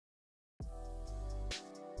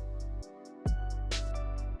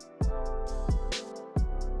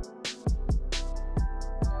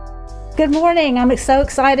Good morning. I'm so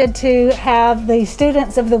excited to have the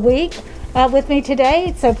Students of the Week with me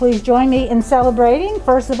today, so please join me in celebrating.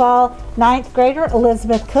 First of all, 9th grader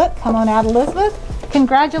Elizabeth Cook. Come on out, Elizabeth.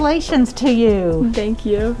 Congratulations to you. Thank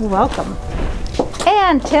you. You're welcome.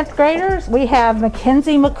 And 10th graders, we have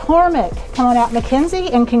Mackenzie McCormick. Come on out,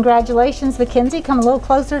 Mackenzie, and congratulations, Mackenzie. Come a little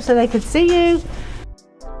closer so they could see you.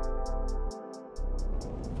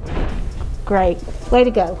 Great. Way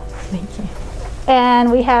to go. Thank you.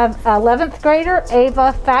 And we have 11th grader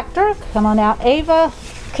Ava Factor. Come on out, Ava.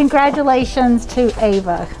 Congratulations to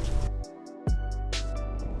Ava.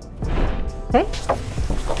 Okay.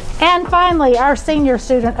 And finally, our senior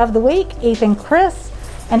student of the week, Ethan Chris,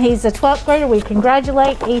 and he's a 12th grader. We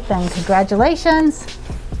congratulate Ethan. Congratulations.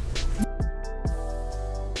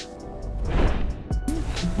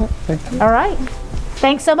 Thank you. All right.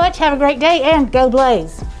 Thanks so much. Have a great day and go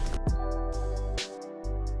Blaze.